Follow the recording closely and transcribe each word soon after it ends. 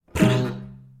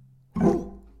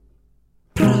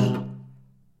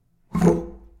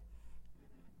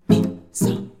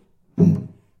Hello,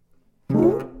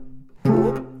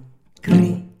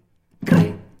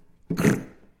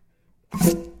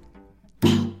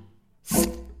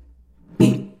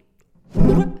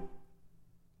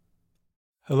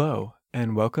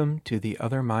 and welcome to the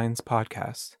Other Minds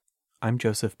podcast. I'm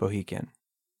Joseph Bohikian.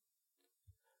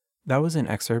 That was an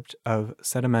excerpt of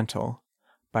Sedimental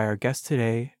by our guest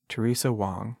today, Theresa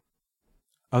Wong.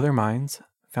 Other Minds,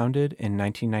 founded in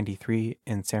 1993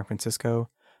 in San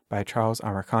Francisco by Charles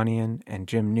Amirkhanian and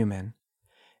Jim Newman,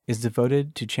 is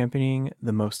devoted to championing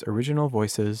the most original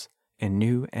voices in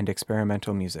new and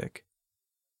experimental music.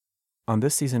 On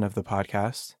this season of the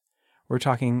podcast, we're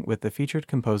talking with the featured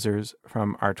composers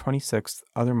from our 26th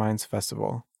Other Minds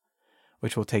Festival,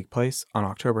 which will take place on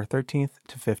October 13th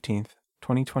to 15th,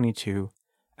 2022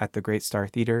 at the Great Star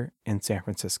Theater in San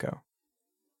Francisco.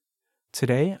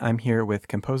 Today, I'm here with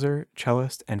composer,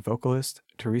 cellist, and vocalist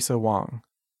Theresa Wong.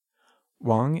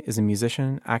 Wong is a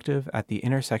musician active at the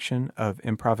intersection of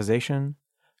improvisation,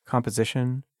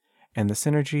 composition, and the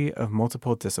synergy of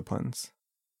multiple disciplines.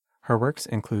 Her works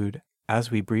include As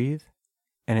We Breathe,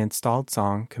 an installed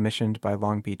song commissioned by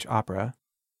Long Beach Opera,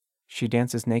 She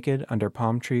Dances Naked Under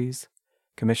Palm Trees,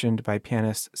 commissioned by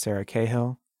pianist Sarah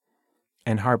Cahill,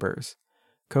 and Harbors,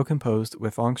 co-composed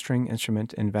with long-string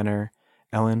instrument inventor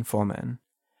Ellen Fullman.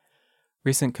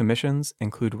 Recent commissions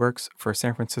include works for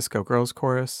San Francisco Girls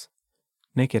Chorus,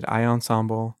 Naked Eye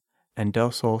Ensemble, and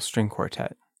Del Sol String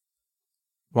Quartet.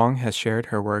 Wong has shared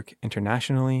her work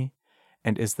internationally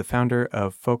and is the founder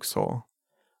of Folk Soul,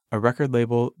 a record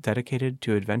label dedicated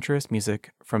to adventurous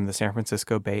music from the San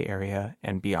Francisco Bay Area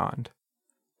and beyond.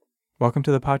 Welcome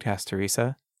to the podcast,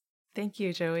 Theresa. Thank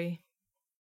you, Joey.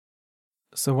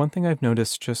 So one thing I've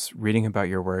noticed just reading about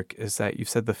your work is that you've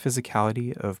said the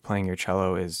physicality of playing your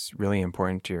cello is really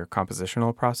important to your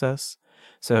compositional process.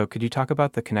 So could you talk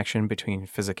about the connection between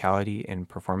physicality in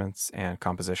performance and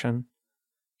composition?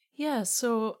 Yeah,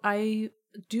 so I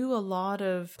do a lot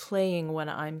of playing when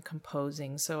I'm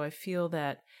composing. So I feel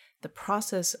that the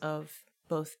process of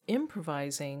both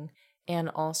improvising and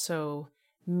also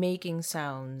making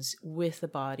sounds with the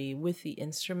body, with the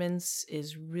instruments,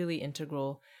 is really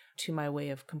integral to my way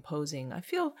of composing. I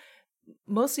feel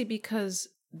mostly because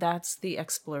that's the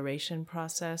exploration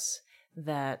process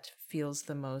that feels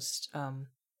the most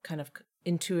kind of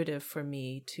intuitive for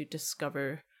me to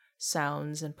discover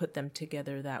sounds and put them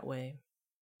together that way.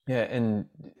 Yeah, and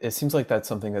it seems like that's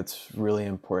something that's really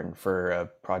important for a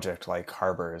project like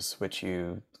Harbors, which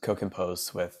you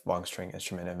co-composed with long-string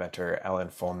instrument inventor Ellen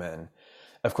Fullman.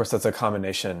 Of course, that's a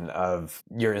combination of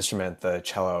your instrument, the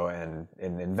cello, and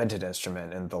an invented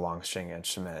instrument and the long-string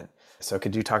instrument. So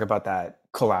could you talk about that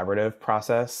collaborative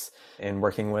process in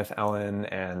working with Ellen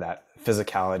and that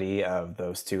physicality of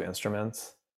those two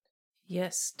instruments?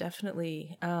 Yes,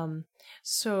 definitely. For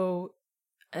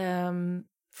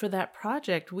that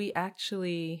project, we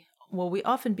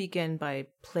often begin by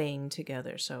playing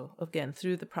together. So again,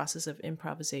 through the process of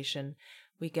improvisation,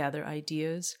 we gather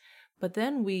ideas, but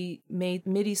then we made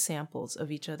MIDI samples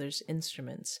of each other's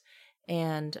instruments.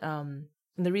 And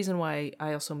the reason why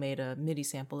I also made a MIDI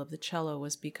sample of the cello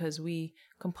was because we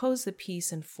composed the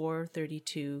piece in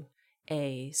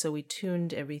 432A. So we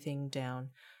tuned everything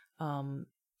down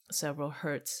several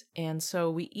hertz. And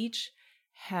so we each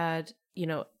had,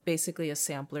 basically a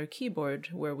sampler keyboard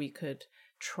where we could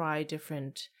try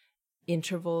different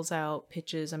intervals out,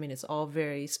 pitches. I mean, it's all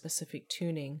very specific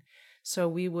tuning. So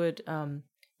we would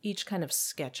each kind of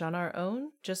sketch on our own,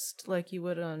 just like you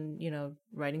would on,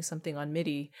 writing something on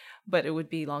MIDI, but it would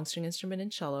be long string instrument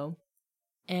and cello.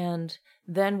 And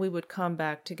then we would come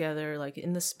back together like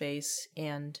in the space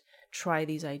and try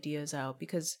these ideas out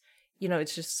because,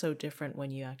 it's just so different when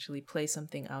you actually play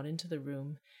something out into the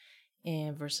room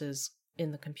and versus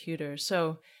in the computer.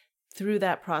 So through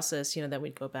that process, then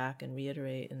we'd go back and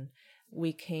reiterate, and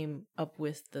we came up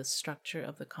with the structure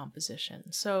of the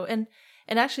composition. So, and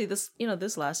actually this,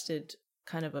 this lasted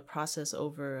kind of a process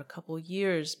over a couple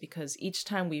years because each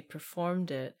time we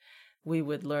performed it, we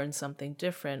would learn something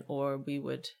different, or we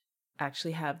would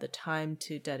actually have the time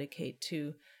to dedicate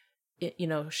to,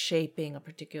 shaping a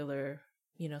particular,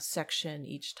 section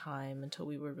each time until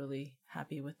we were really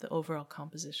happy with the overall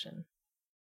composition.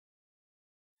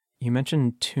 You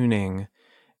mentioned tuning.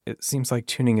 It seems like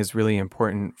tuning is really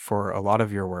important for a lot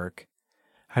of your work.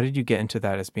 How did you get into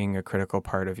that as being a critical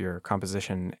part of your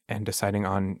composition and deciding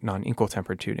on non-equal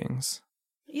tempered tunings?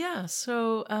 Yeah,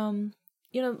 so,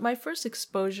 my first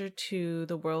exposure to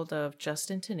the world of just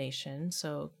intonation,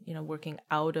 so, working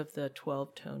out of the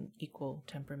 12-tone equal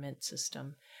temperament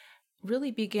system,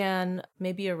 really began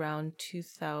maybe around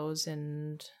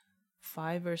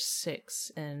 2005 or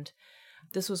 6. And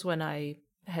this was when I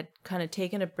had kind of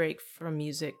taken a break from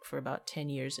music for about 10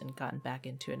 years and gotten back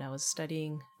into it. And I was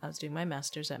doing my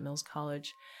master's at Mills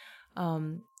College.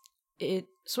 It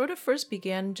sort of first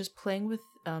began just playing with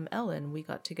Ellen. We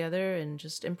got together and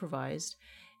just improvised.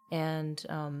 And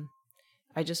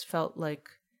I just felt like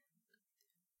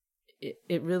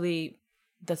it really,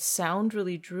 the sound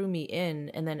really drew me in.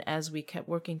 And then as we kept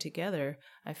working together,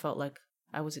 I felt like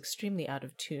I was extremely out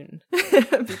of tune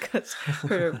because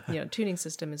her tuning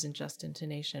system isn't just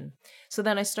intonation. So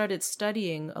then I started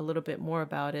studying a little bit more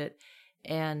about it.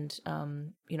 And,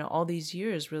 all these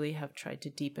years really have tried to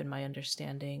deepen my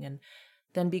understanding, and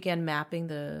then began mapping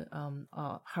the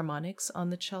harmonics on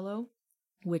the cello,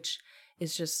 which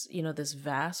is just, this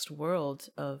vast world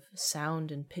of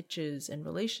sound and pitches and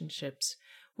relationships,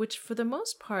 which for the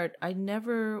most part, I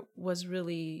never was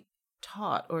really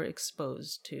taught or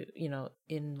exposed to,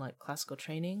 in like classical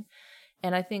training.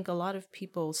 And I think a lot of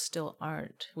people still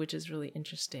aren't, which is really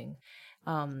interesting.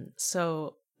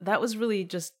 So that was really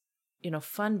just,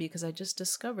 fun because I just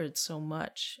discovered so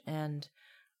much and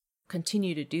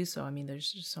continue to do so. I mean,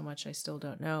 there's just so much I still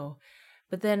don't know.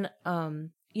 But then,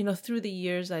 through the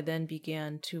years, I then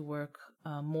began to work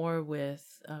more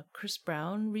with Chris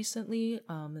Brown recently,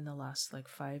 in the last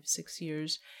 5-6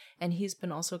 years. And he's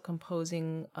been also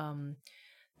composing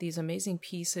these amazing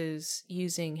pieces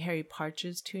using Harry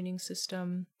Partch's tuning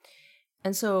system.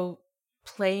 And so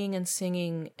playing and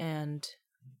singing and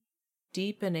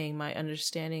deepening my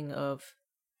understanding of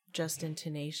just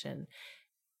intonation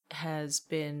is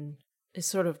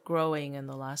sort of growing in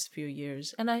the last few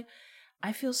years. And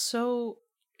I feel so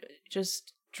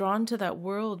just drawn to that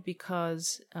world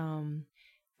because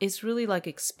it's really like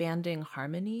expanding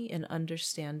harmony and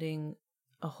understanding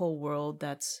a whole world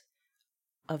that's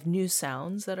of new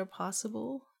sounds that are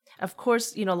possible. Of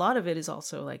course, a lot of it is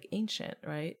also like ancient,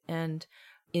 right? And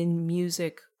in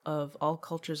music of all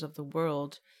cultures of the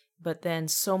world, but then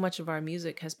so much of our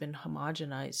music has been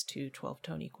homogenized to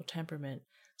 12-tone equal temperament.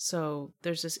 So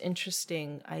there's this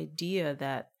interesting idea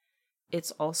that it's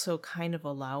also kind of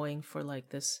allowing for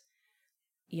this,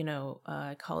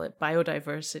 I call it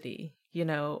biodiversity,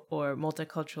 or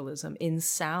multiculturalism in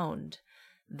sound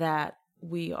that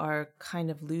we are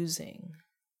kind of losing.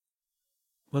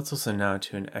 Let's listen now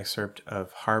to an excerpt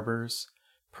of Harbors,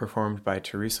 performed by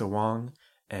Theresa Wong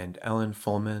and Ellen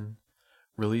Fullman,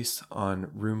 released on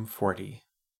Room 40.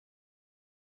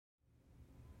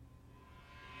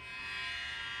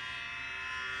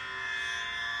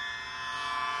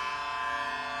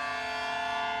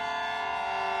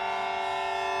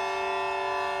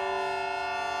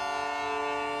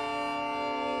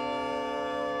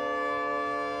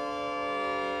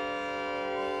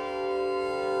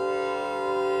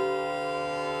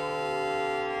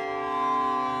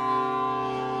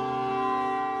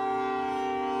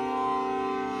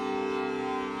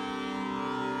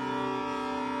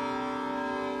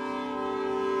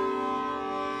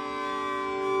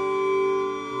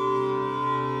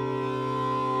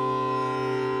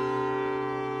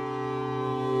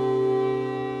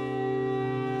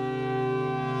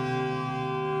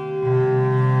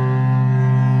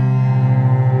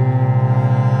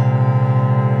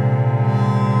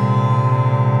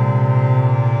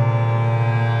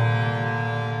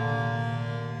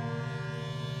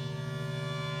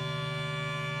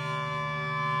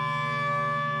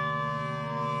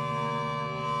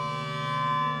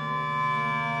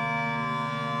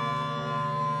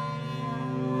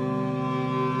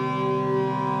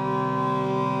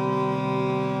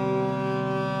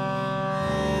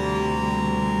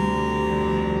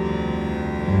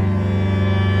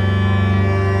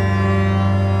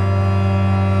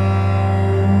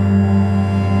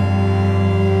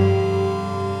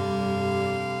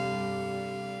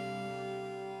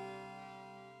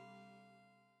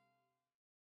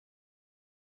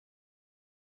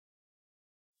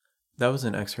 That was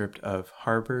an excerpt of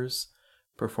Harbors,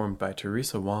 performed by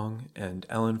Theresa Wong and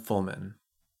Ellen Fullman.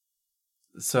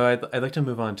 So I'd like to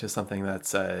move on to something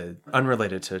that's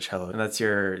unrelated to cello, and that's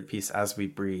your piece As We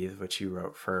Breathe, which you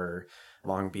wrote for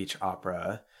Long Beach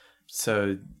Opera.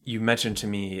 So you mentioned to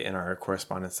me in our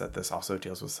correspondence that this also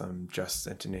deals with some just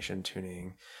intonation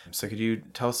tuning. So could you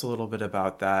tell us a little bit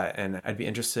about that? And I'd be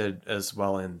interested as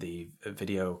well in the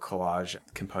video collage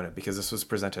component, because this was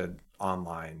presented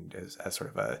online as sort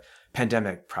of a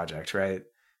pandemic project, right?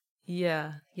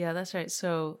 Yeah, that's right.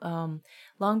 So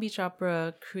Long Beach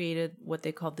Opera created what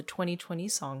they called the 2020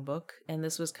 Songbook, and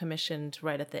this was commissioned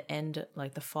right at the end,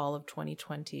 like the fall of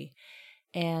 2020.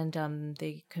 And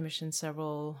they commissioned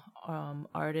several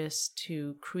artists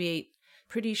to create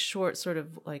pretty short, sort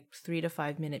of like 3 to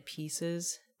 5 minute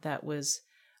pieces that was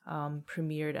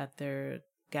premiered at their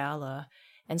gala.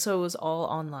 And so it was all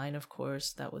online, of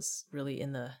course. That was really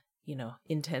in the,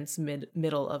 intense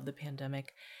middle of the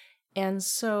pandemic. And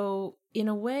so, in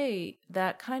a way,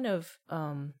 that kind of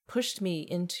pushed me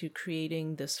into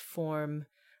creating this form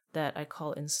that I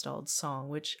call installed song,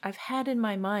 which I've had in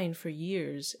my mind for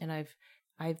years, and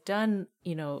I've done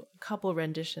a couple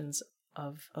renditions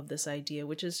of this idea,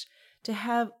 which is to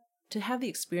have the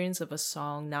experience of a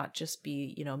song not just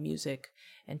be music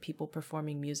and people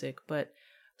performing music, but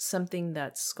something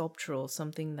that's sculptural,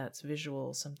 something that's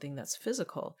visual, something that's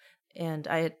physical. And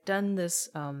I had done this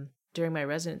during my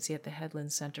residency at the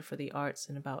Headland Center for the Arts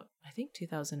in about, I think,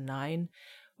 2009,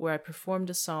 where I performed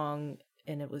a song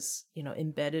and it was,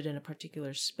 embedded in a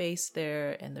particular space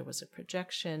there, and there was a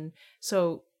projection.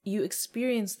 So you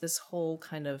experience this whole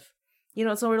kind of,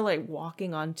 it's sort of like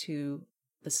walking onto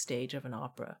the stage of an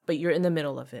opera, but you're in the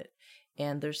middle of it.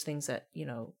 And there's things that,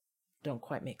 don't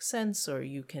quite make sense, or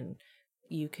you can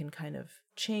kind of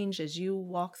change as you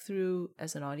walk through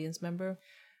as an audience member.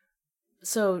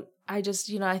 So I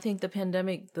just, I think the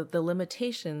pandemic, the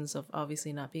limitations of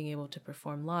obviously not being able to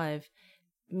perform live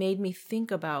made me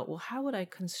think about, well, how would I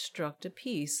construct a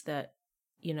piece that,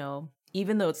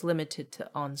 even though it's limited to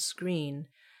on screen,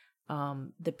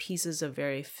 the piece is a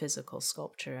very physical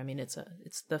sculpture. I mean, it's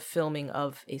the filming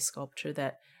of a sculpture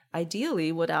that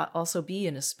ideally would also be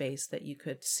in a space that you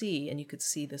could see, and you could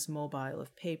see this mobile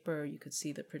of paper, you could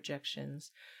see the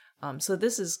projections. So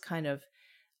this is kind of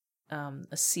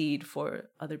a seed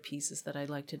for other pieces that I'd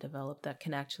like to develop that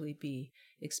can actually be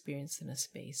experienced in a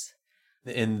space.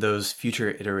 In those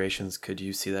future iterations, could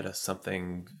you see that as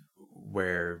something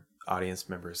where audience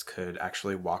members could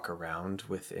actually walk around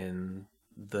within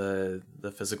the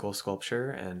physical sculpture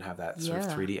and have that sort of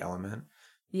 3D element?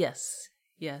 Yes,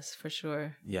 for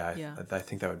sure. Yeah. I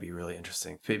think that would be really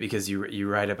interesting, because you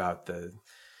write about the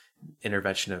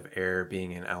intervention of air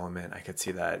being an element. I could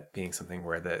see that being something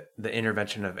where the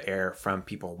intervention of air from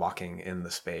people walking in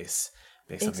the space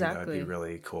makes something that would be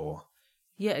really cool.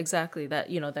 Yeah, exactly. That,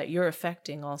 that you're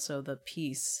affecting also the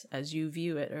piece as you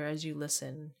view it or as you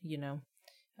listen,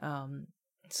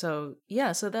 So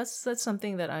that's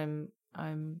something that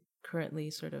I'm currently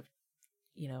sort of,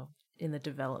 in the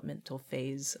developmental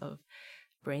phase of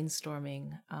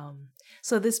brainstorming.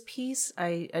 So this piece,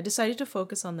 I decided to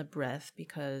focus on the breath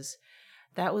because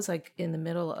that was like in the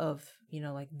middle of,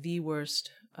 like the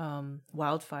worst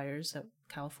wildfires that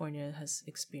California has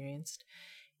experienced.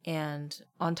 And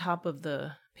on top of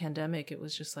the pandemic, it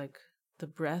was just like the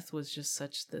breath was just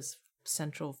such this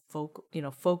central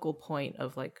focal point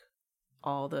of like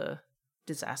all the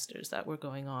disasters that were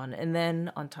going on. And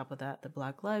then on top of that, the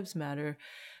Black Lives Matter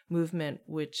movement,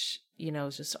 which,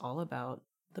 is just all about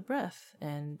the breath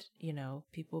and,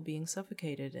 people being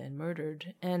suffocated and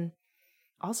murdered. And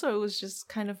also it was just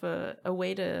kind of a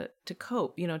way to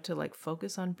cope, to like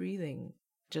focus on breathing,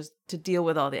 just to deal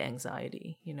with all the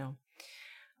anxiety,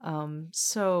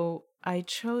 So I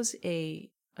chose a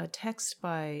text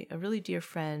by a really dear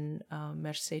friend,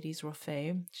 Mercedes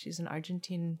Roffé. She's an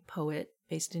Argentine poet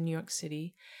based in New York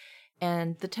City.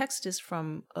 And the text is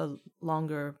from a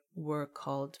longer work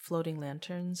called Floating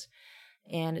Lanterns.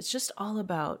 And it's just all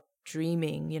about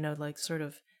dreaming, like sort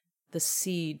of the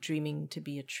seed dreaming to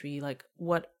be a tree, like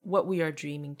what we are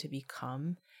dreaming to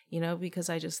become, because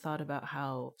I just thought about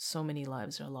how so many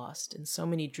lives are lost and so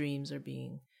many dreams are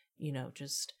being,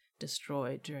 just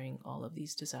destroyed during all of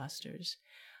these disasters.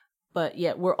 But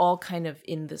yet we're all kind of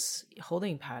in this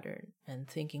holding pattern and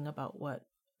thinking about what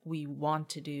we want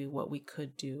to do, what we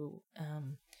could do.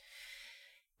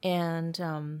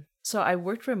 So I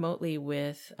worked remotely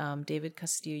with David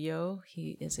Castillo.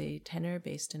 He is a tenor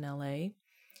based in LA.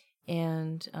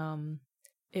 And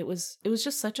it was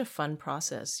just such a fun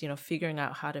process, figuring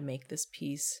out how to make this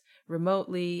piece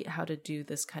remotely, how to do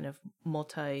this kind of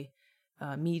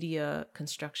media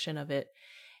construction of it.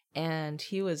 And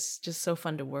he was just so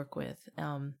fun to work with.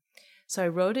 So I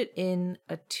wrote it in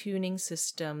a tuning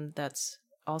system that's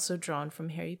also drawn from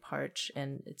Harry Parch,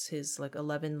 and it's his like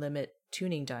 11 limit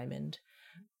tuning diamond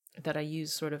that I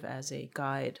use sort of as a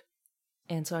guide.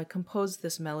 And so I composed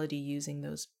this melody using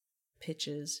those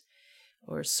pitches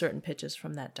or certain pitches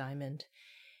from that diamond,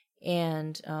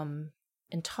 and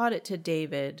taught it to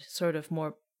David sort of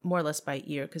more or less by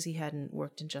ear because he hadn't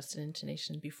worked in just an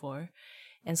intonation before.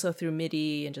 And so through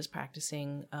MIDI and just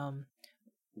practicing,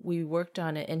 we worked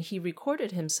on it, and he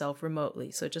recorded himself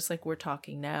remotely. So just like we're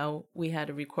talking now, we had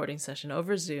a recording session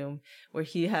over Zoom where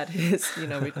he had his,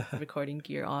 recording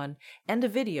gear on and a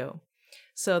video.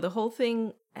 So the whole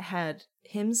thing had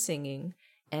him singing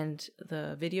and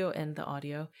the video and the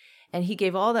audio, and he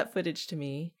gave all that footage to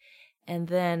me. And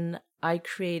then I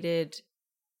created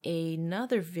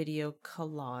another video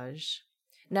collage.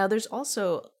 Now there's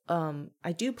also,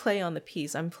 I do play on the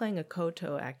piece. I'm playing a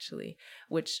koto actually,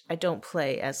 which I don't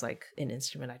play as like an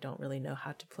instrument. I don't really know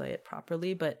how to play it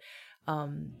properly, but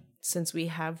since we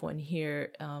have one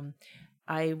here,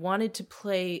 I wanted to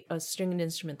play a stringed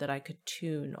instrument that I could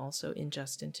tune also in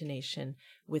just intonation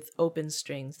with open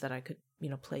strings that I could,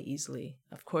 play easily.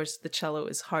 Of course, the cello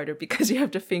is harder because you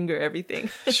have to finger everything.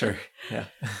 Sure. Yeah.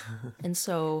 And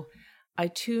so I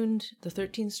tuned the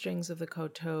 13 strings of the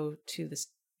koto to this,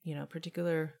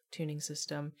 particular tuning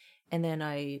system. And then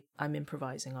I'm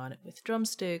improvising on it with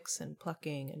drumsticks and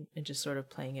plucking and just sort of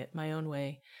playing it my own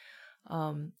way.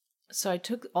 So I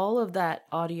took all of that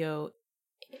audio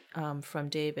from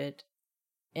David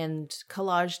and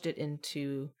collaged it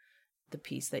into the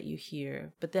piece that you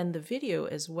hear. But then the video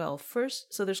as well.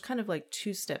 First, so there's kind of like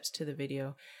two steps to the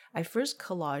video. I first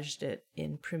collaged it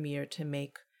in Premiere to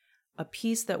make a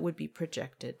piece that would be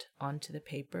projected onto the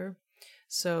paper.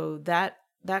 So that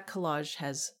collage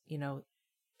has,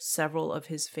 several of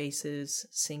his faces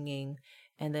singing.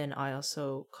 And then I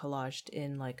also collaged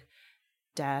in like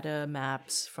data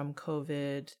maps from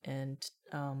COVID and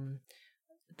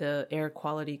the air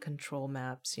quality control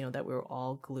maps, that we were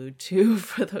all glued to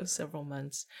for those several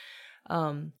months.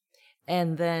 And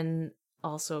then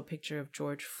also a picture of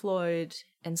George Floyd.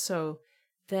 And so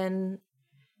then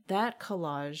that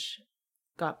collage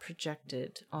got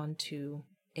projected onto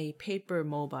a paper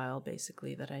mobile,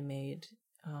 basically, that I made.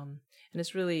 And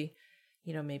it's really,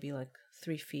 maybe like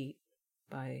 3 feet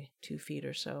by 2 feet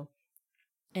or so.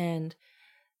 And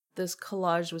this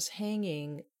collage was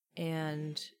hanging,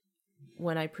 and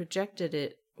when I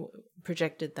projected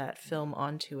that film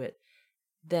onto it,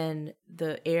 then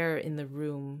the air in the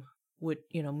room would,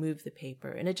 move the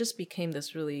paper. And it just became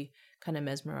this really kind of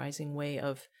mesmerizing way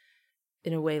of,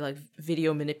 in a way, like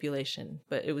video manipulation,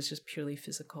 but it was just purely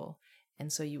physical.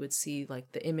 And so you would see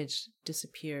like the image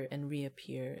disappear and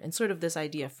reappear, and sort of this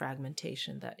idea of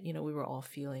fragmentation that, we were all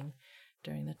feeling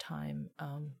during the time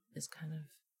is kind of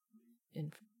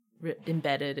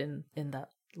embedded in that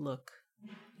look.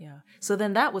 Yeah. So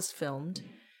then that was filmed,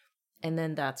 and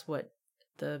then that's what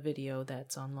the video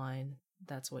that's online,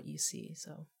 that's what you see.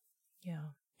 So, yeah.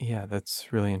 Yeah,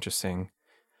 that's really interesting.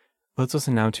 Let's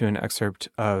listen now to an excerpt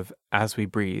of As We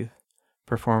Breathe,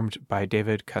 performed by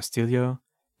David Castillo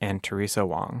and Theresa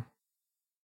Wong.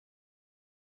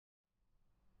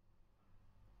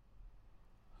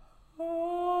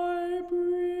 I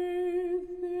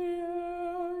breathe the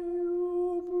air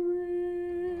you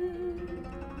breathe.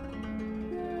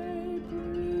 They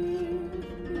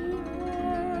breathe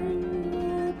the air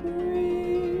you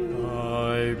breathe.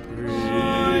 I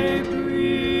breathe the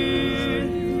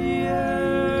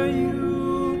air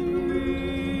you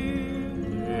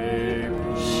breathe. They breathe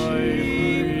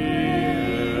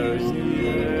the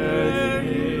air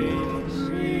you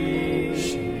breathe.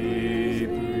 She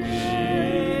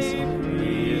breathes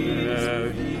the air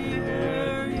you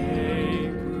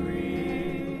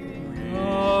breathe. A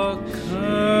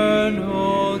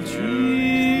kernel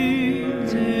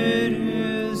dreams it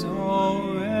is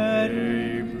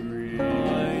already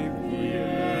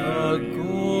a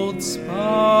gold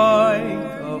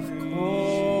spike of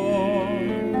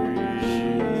corn.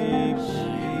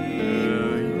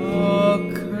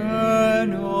 A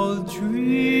kernel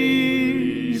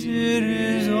dreams it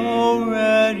is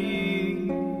already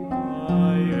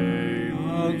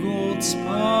a gold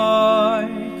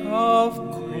spike of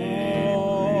corn.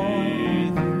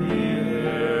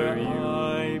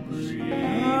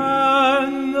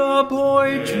 And the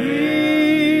boy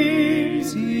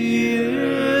dreams he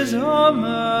is a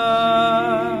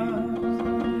man.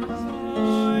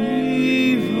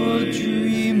 Evil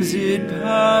dreams it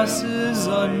passes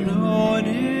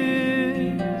unnoticed.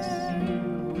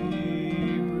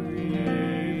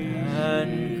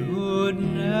 And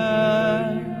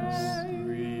goodness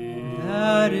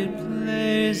that it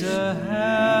plays a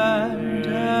hand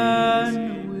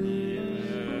and will.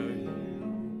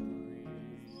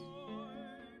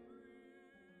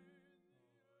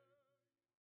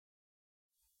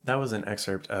 That was an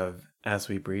excerpt of As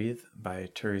We Breathe by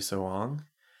Theresa Wong.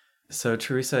 So,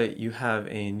 Theresa, you have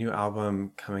a new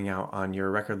album coming out on your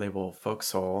record label Folk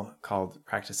Soul called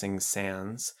Practicing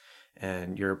Sands,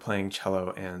 and you're playing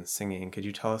cello and singing. Could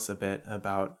you tell us a bit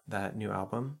about that new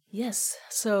album? Yes.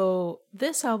 So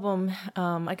this album,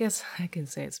 I guess I can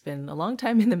say it's been a long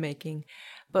time in the making,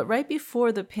 but right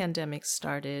before the pandemic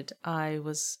started, I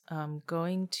was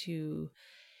going to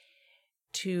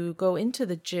go into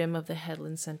the gym of the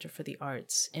Headland Center for the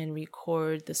Arts and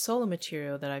record the solo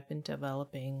material that I've been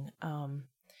developing.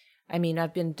 I mean,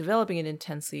 I've been developing it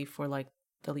intensely for like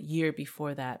the year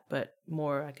before that, but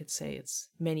more, I could say it's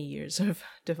many years of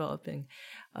developing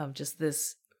just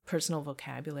this personal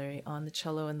vocabulary on the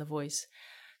cello and the voice.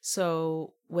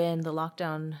 So when the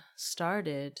lockdown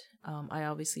started, I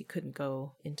obviously couldn't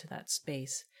go into that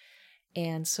space.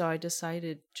 And so I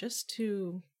decided just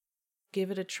to give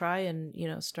it a try and,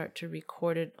 start to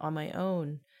record it on my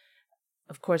own.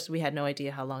 Of course, we had no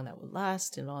idea how long that would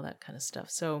last and all that kind of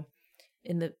stuff. So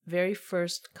in the very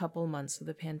first couple months of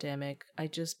the pandemic, I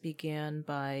just began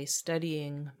by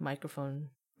studying microphone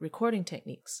recording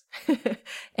techniques.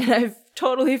 And I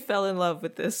totally fell in love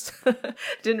with this.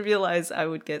 Didn't realize I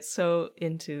would get so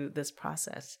into this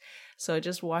process. So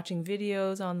just watching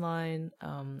videos online,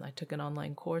 I took an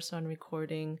online course on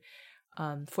recording.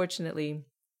 Fortunately,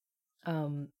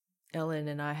 Ellen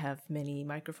and I have many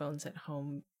microphones at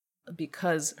home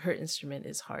because her instrument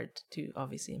is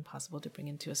obviously impossible to bring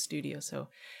into a studio. So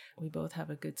we both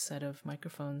have a good set of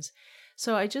microphones.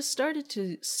 So I just started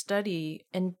to study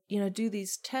and, do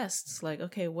these tests like,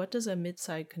 okay, what does a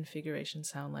mid-side configuration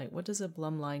sound like? What does a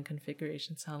Blum line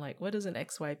configuration sound like? What does an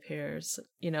XY pair,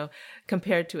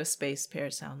 compared to a space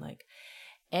pair sound like?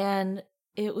 And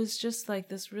it was just like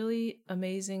this really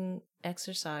amazing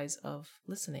exercise of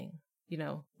listening,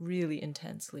 really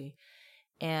intensely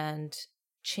and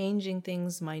changing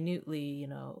things minutely,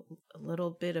 a little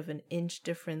bit of an inch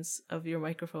difference of your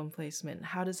microphone placement.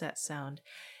 How does that sound?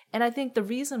 And I think the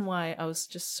reason why I was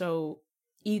just so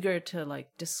eager to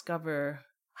like discover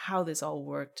how this all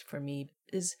worked for me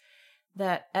is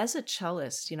that as a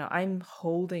cellist, I'm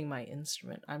holding my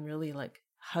instrument. I'm really like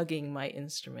hugging my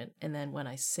instrument. And then when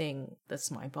I sing, that's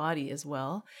my body as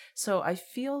well. So I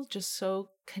feel just so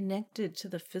connected to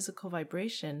the physical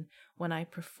vibration when I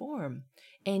perform.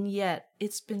 And yet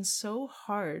it's been so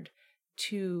hard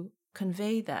to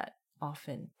convey that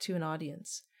often to an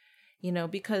audience,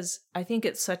 because I think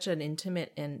it's such an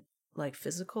intimate and like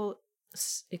physical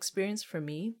experience for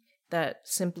me that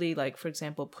simply like, for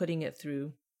example, putting it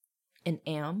through an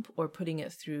amp or putting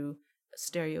it through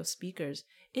stereo speakers,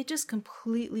 it just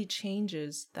completely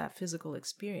changes that physical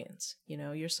experience.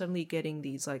 You're suddenly getting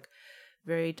these like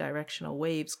very directional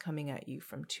waves coming at you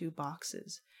from two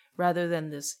boxes rather than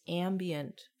this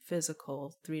ambient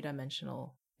physical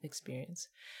three-dimensional experience.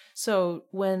 So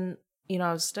when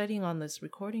I was studying on this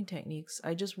recording techniques,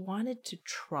 I just wanted to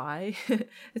try.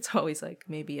 It's always like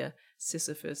maybe a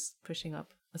Sisyphus pushing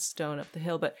up a stone up the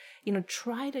hill, but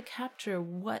try to capture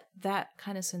what that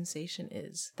kind of sensation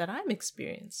is that I'm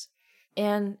experiencing.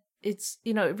 And it's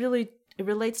it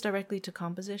relates directly to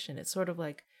composition. It's sort of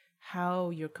like how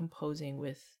you're composing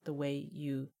with the way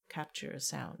you capture a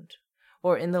sound,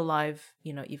 or in the live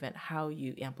event, how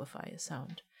you amplify a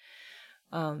sound.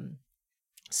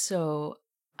 So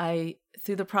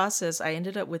through the process, I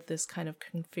ended up with this kind of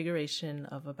configuration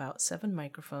of about 7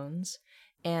 microphones,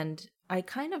 and I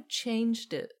kind of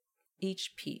changed it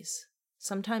each piece.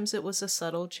 Sometimes it was a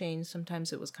subtle change,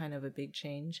 sometimes it was kind of a big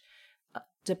change,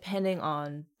 depending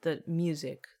on the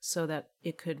music, so that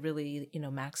it could really,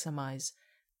 maximize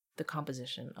the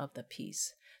composition of the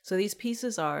piece. So these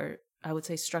pieces are, I would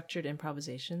say, structured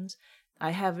improvisations.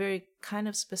 I have very kind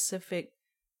of specific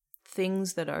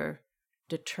things that are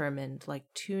determined, like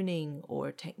tuning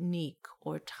or technique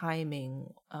or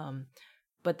timing.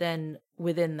 But then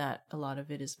within that, a lot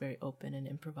of it is very open and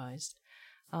improvised.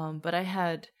 But I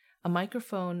had a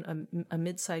microphone, a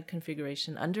mid-side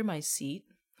configuration under my seat,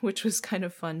 which was kind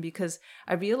of fun because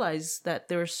I realized that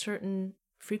there are certain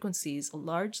frequencies,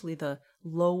 largely the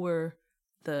lower,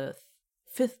 the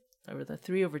fifth, or the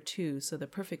 3/2, so the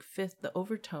perfect fifth, the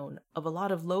overtone of a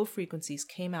lot of low frequencies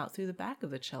came out through the back of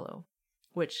the cello,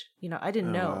 which, I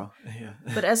didn't know. Wow. Yeah.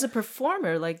 But as a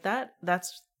performer, like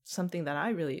that's something that I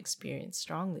really experienced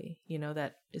strongly,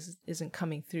 that isn't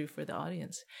coming through for the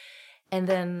audience. And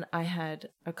then I had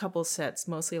a couple sets,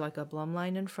 mostly like a Blum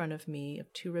line in front of me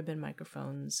of 2 ribbon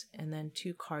microphones, and then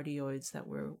 2 cardioids that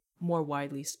were more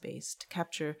widely spaced to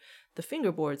capture the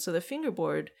fingerboard. So the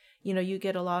fingerboard, you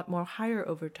get a lot more higher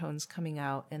overtones coming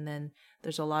out, and then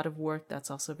there's a lot of work that's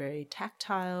also very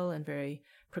tactile and very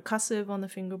percussive on the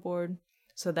fingerboard.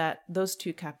 So that those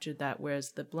 2 captured that,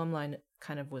 whereas the Blum line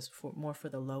kind of was more for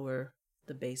the lower,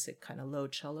 the basic kind of low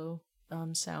cello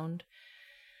sound.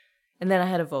 And then I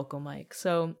had a vocal mic.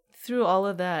 So through all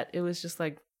of that, it was just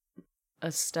like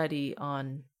a study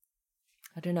on,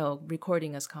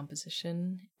 recording as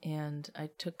composition. And I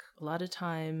took a lot of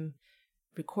time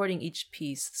recording each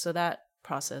piece. So that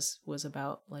process was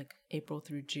about like April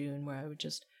through June, where I would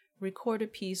just record a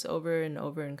piece over and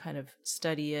over and kind of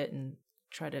study it and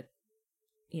try to,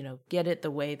 get it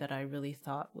the way that I really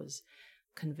thought was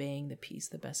conveying the piece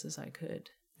the best as I could.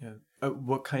 Yeah.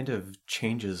 What kind of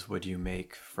changes would you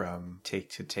make from take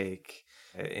to take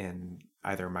in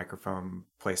either microphone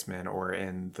placement or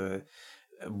in the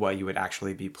what you would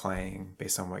actually be playing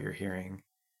based on what you're hearing?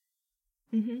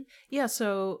 Mm-hmm. Yeah.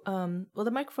 So, well,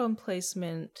 the microphone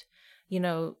placement,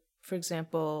 for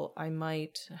example, I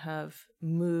might have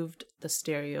moved the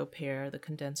stereo pair, the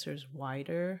condensers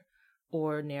wider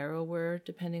or narrower,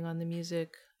 depending on the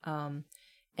music.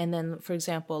 And then, for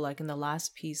example, like in the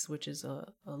last piece, which is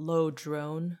a low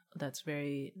drone that's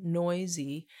very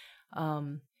noisy,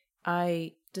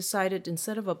 I decided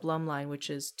instead of a Blum line, which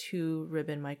is two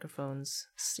ribbon microphones,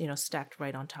 stacked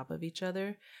right on top of each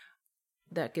other,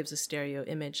 that gives a stereo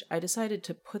image, I decided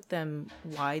to put them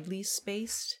widely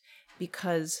spaced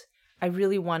because I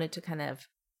really wanted to kind of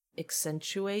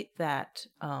accentuate that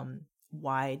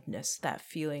wideness, that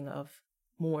feeling of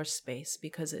more space,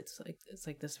 because it's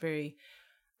like this very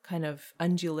kind of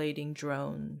undulating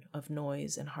drone of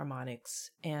noise and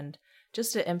harmonics, and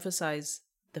just to emphasize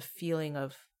the feeling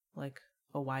of like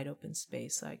a wide open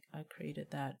space, I created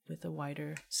that with a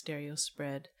wider stereo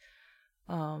spread.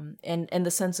 And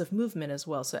the sense of movement as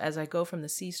well. So as I go from the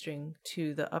C string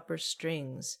to the upper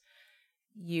strings,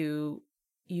 you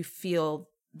feel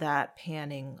that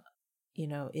panning,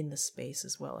 in the space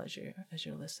as well as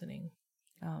you're listening.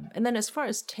 And then as far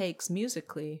as takes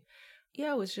musically,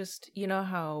 yeah, it was just,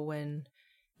 how when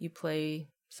you play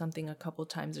something a couple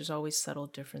times, there's always subtle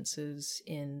differences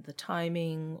in the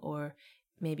timing, or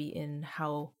maybe in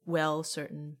how well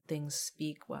certain things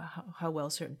speak, how well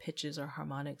certain pitches or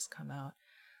harmonics come out.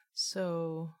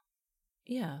 So,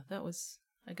 yeah, that was,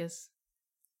 I guess,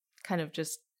 kind of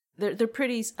just they're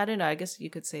pretty. I don't know. I guess you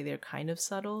could say they're kind of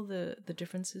subtle, the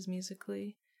differences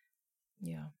musically.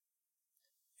 Yeah.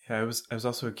 Yeah, I was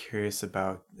also curious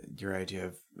about your idea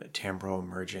of timbral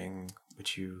merging,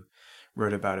 which you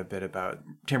wrote about a bit, about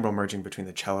timbral merging between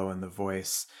the cello and the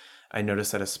voice. I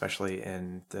noticed that especially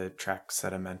in the track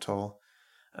Sedimental.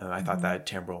 I thought that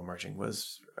timbral merging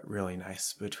was really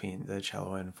nice between the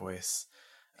cello and voice.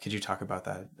 Could you talk about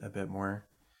that a bit more?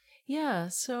 Yeah,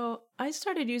 so I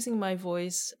started using my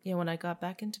voice, when I got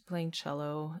back into playing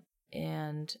cello,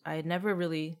 and I had never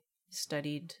really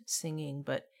studied singing,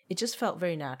 but it just felt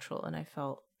very natural, and I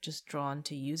felt just drawn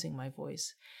to using my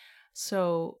voice.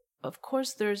 So, of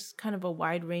course, there's kind of a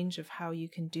wide range of how you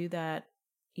can do that.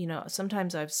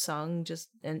 Sometimes I've sung just,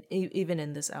 and even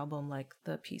in this album, like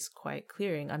the piece Quiet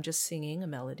Clearing, I'm just singing a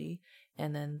melody,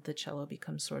 and then the cello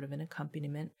becomes sort of an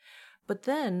accompaniment. But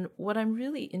then what I'm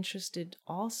really interested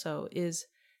also is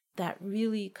that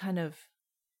really kind of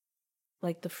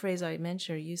like the phrase I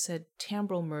mentioned, you said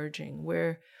timbral merging,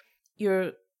 where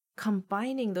you're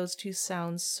combining those two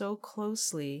sounds so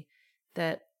closely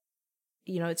that,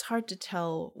 it's hard to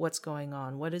tell what's going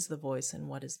on. What is the voice and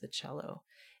what is the cello?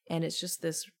 And it's just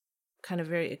this kind of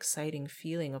very exciting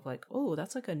feeling of like, oh,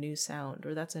 that's like a new sound,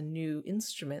 or that's a new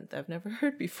instrument that I've never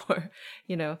heard before,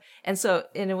 And so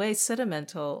in a way,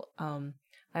 Sedimental,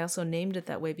 I also named it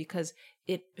that way because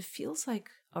it feels like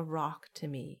a rock to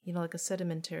me, like a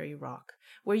sedimentary rock,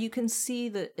 where you can see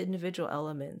the individual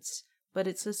elements, but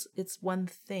it's one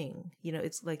thing,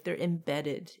 it's like they're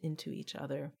embedded into each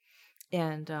other.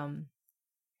 And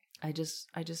I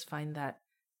just find that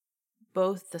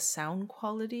both the sound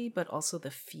quality but also the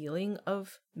feeling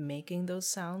of making those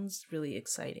sounds really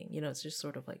exciting. It's just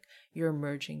sort of like you're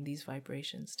merging these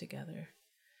vibrations together.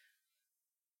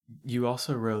 You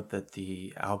also wrote that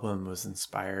the album was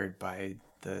inspired by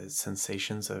the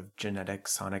sensations of genetic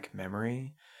sonic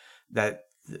memory. That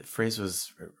phrase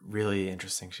was really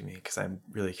interesting to me because I'm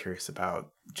really curious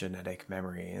about genetic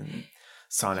memory and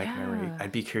sonic memory. Yeah.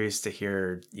 I'd be curious to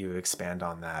hear you expand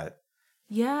on that.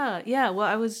 Yeah. Well,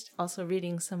 I was also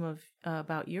reading some of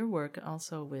about your work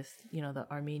also with, the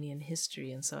Armenian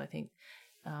history. And so I think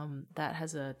that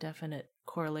has a definite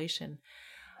correlation.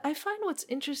 I find what's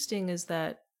interesting is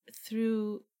that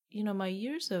through, my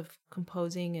years of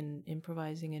composing and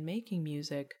improvising and making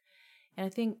music, and I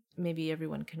think maybe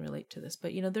everyone can relate to this,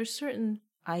 but, there's certain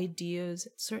ideas,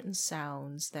 certain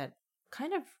sounds that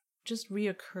kind of just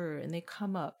reoccur and they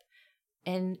come up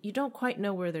and you don't quite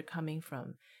know where they're coming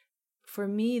from. For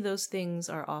me, those things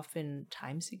are often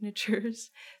time signatures.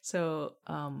 So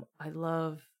I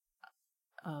love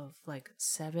of like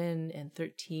 7 and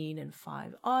 13 and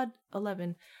 5, odd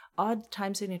 11, odd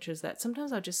time signatures that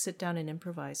sometimes I'll just sit down and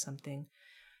improvise something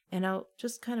and I'll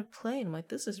just kind of play and I'm like,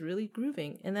 this is really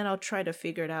grooving. And then I'll try to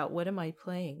figure it out. What am I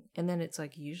playing? And then it's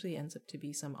like usually ends up to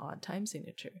be some odd time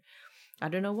signature. I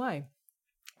don't know why.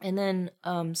 And then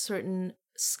certain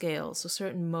scales, so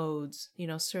certain modes,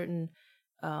 certain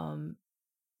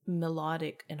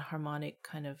melodic and harmonic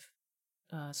kind of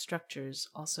structures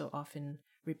also often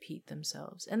repeat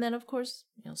themselves. And then, of course,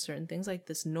 certain things like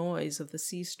this noise of the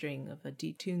C string, of a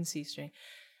detuned C string.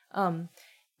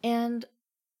 And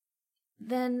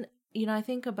then, I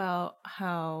think about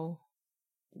how,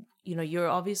 you're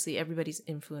obviously, everybody's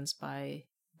influenced by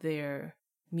their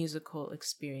musical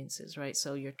experiences, right?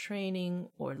 So your training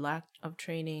or lack of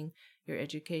training, your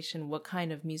education, what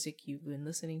kind of music you've been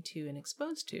listening to and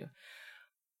exposed to.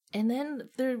 And then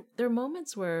there are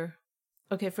moments where,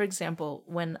 okay, for example,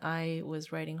 when I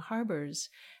was writing Harbors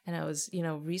and I was,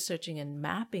 researching and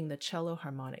mapping the cello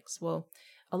harmonics, well,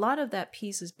 a lot of that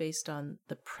piece is based on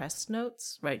the pressed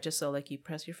notes, right? Just so like you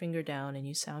press your finger down and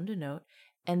you sound a note,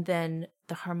 and then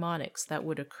the harmonics that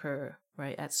would occur,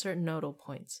 right, at certain nodal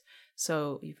points.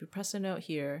 So if you press a note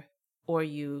here, or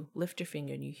you lift your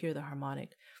finger and you hear the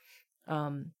harmonic,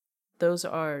 those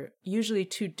are usually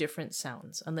two different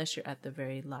sounds, unless you're at the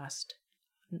very last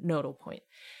nodal point.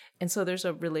 And so there's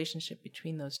a relationship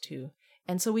between those two.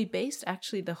 And so we based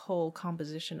actually the whole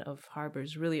composition of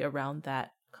Harbors really around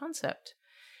that concept.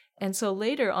 And so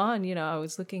later on, I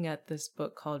was looking at this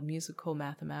book called Musical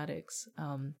Mathematics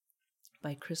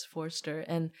by Chris Forster.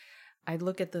 And I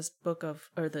look at this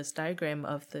this diagram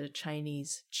of the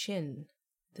Chinese qin,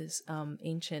 this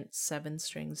ancient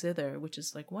 7-string zither, which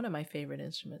is like one of my favorite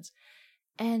instruments.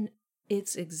 And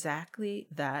it's exactly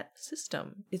that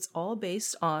system. It's all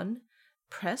based on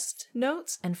pressed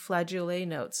notes and flageolet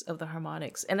notes of the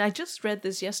harmonics. And I just read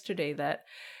this yesterday, that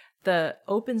the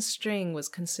open string was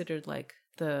considered like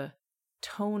the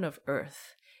tone of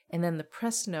earth, and then the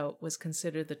pressed note was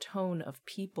considered the tone of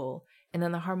people, and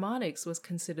then the harmonics was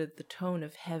considered the tone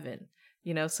of heaven.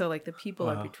 So like the people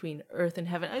are between earth and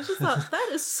heaven. I just thought that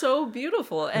is so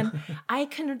beautiful. And I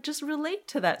can just relate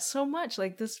to that so much,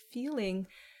 like this feeling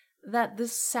that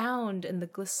this sound and the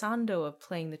glissando of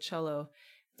playing the cello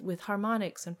with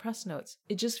harmonics and press notes,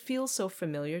 it just feels so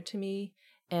familiar to me.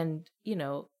 And,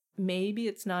 maybe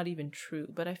it's not even true,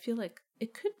 but I feel like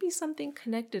it could be something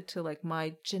connected to like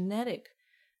my genetic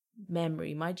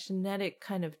memory, my genetic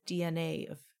kind of DNA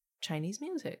of Chinese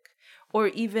music, or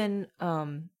even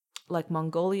like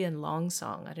Mongolian long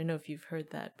song. I don't know if you've heard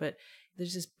that, but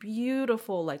there's this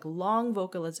beautiful like long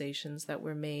vocalizations that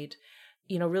were made,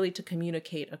 really to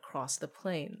communicate across the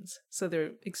plains. So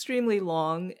they're extremely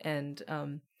long and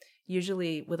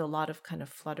usually with a lot of kind of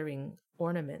fluttering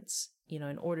ornaments,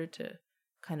 in order to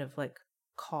kind of like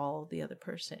call the other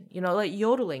person. Like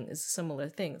yodeling is a similar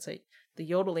thing. It's like the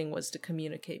yodeling was to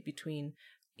communicate between,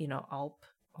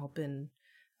 Alpine,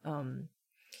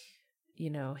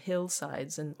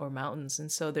 hillsides or mountains.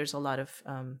 And so there's a lot of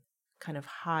kind of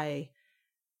high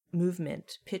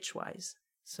movement pitch-wise.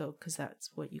 So, because that's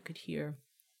what you could hear.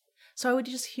 So I would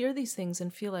just hear these things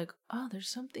and feel like, oh, there's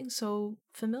something so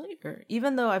familiar,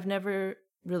 even though I've never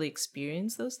really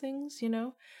experienced those things,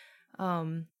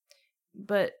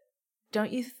 But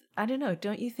don't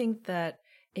you think that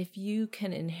if you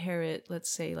can inherit, let's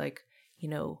say, like,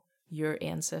 your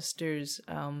ancestors'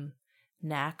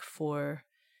 knack for,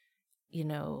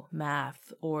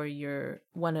 math, or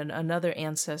another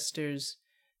ancestor's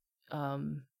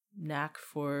knack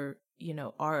for,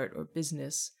 art or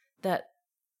business, that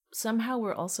somehow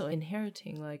we're also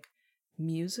inheriting like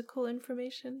musical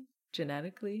information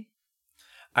genetically?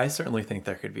 I certainly think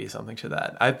there could be something to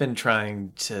that. I've been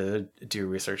trying to do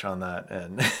research on that,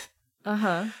 and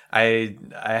I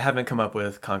haven't come up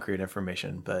with concrete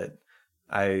information, but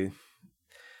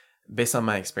based on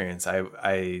my experience,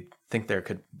 I think there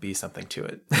could be something to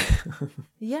it.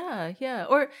 Yeah.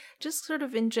 Or just sort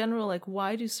of in general, like,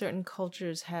 why do certain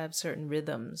cultures have certain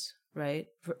rhythms, right?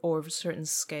 Or certain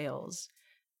scales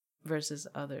versus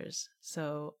others.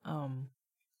 So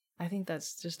I think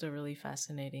that's just a really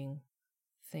fascinating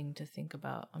thing to think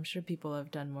about. I'm sure people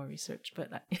have done more research, but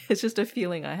it's just a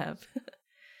feeling I have.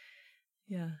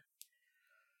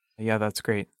 Yeah, that's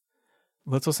great.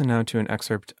 Let's listen now to an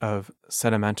excerpt of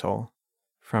Sedimental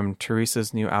from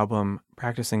Theresa's new album,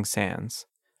 Practicing Sands,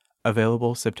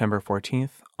 available September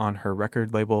 14th on her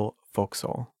record label, Folk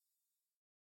Soul.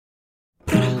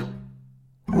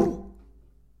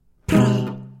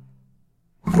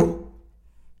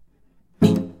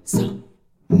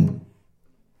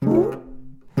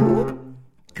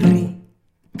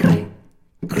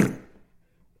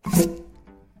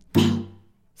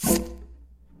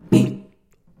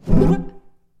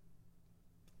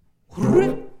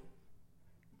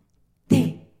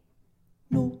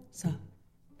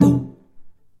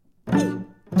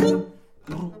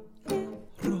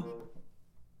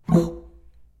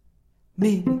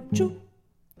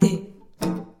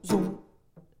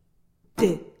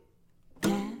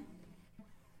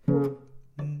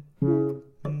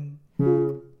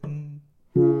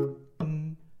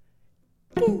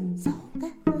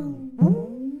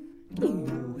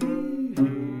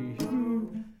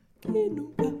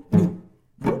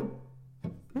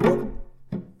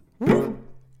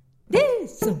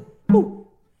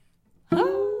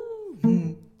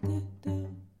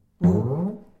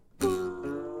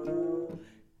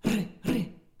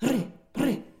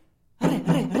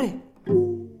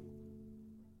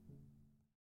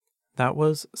 That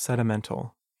was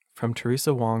Sentimental from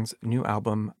Theresa Wong's new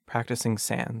album Practicing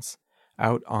Sands,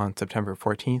 out on September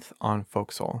 14th on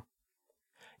Folk Soul.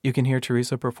 You can hear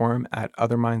Theresa perform at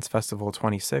Other Minds Festival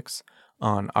 26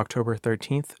 on October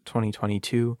 13th,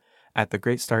 2022 at the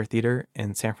Great Star Theater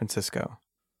in San Francisco.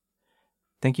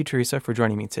 Thank you, Theresa, for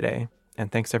joining me today,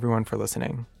 and thanks everyone for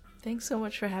listening. Thanks so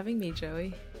much for having me,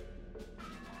 Joey.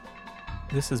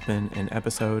 This has been an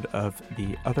episode of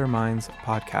the Other Minds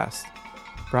podcast,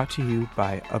 brought to you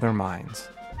by Other Minds.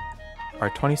 Our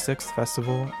 26th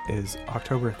festival is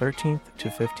October 13th to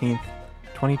 15th,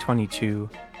 2022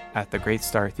 at the Great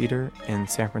Star Theater in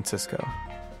San Francisco.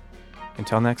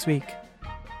 Until next week.